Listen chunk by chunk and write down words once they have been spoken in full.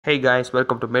Hey guys,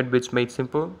 welcome to Med Vids Made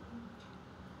Simple.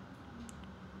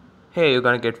 Here you're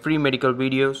gonna get free medical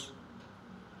videos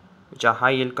which are high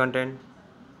yield content,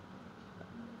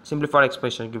 simplified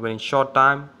explanation given in short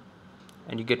time,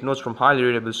 and you get notes from highly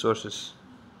readable sources,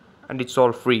 and it's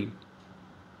all free.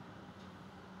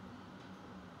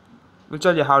 We'll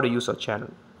tell you how to use our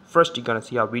channel. First you're gonna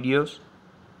see our videos,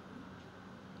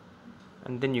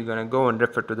 and then you're gonna go and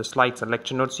refer to the slides and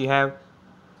lecture notes you have,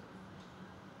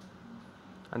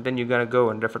 and then you're gonna go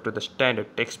and refer to the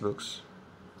standard textbooks.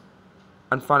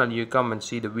 And finally you come and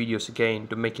see the videos again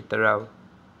to make it thorough.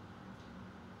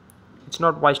 It's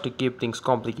not wise to keep things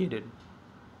complicated.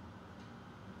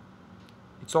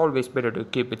 It's always better to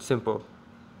keep it simple.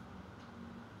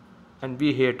 And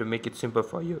we're here to make it simple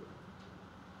for you.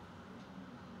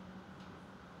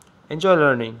 Enjoy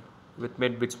learning with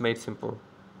Med Vids Made Simple.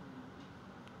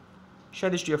 Share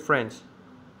this to your friends.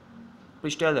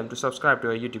 Please tell them to subscribe to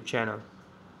our YouTube channel.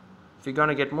 If we're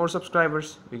gonna get more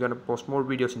subscribers, we're gonna post more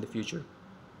videos in the future.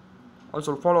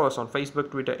 Also follow us on Facebook,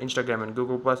 Twitter, Instagram and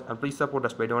Google+, and please support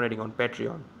us by donating on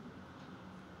Patreon.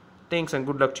 Thanks and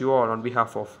good luck to you all on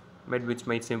behalf of Med Vids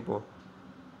Made Simple.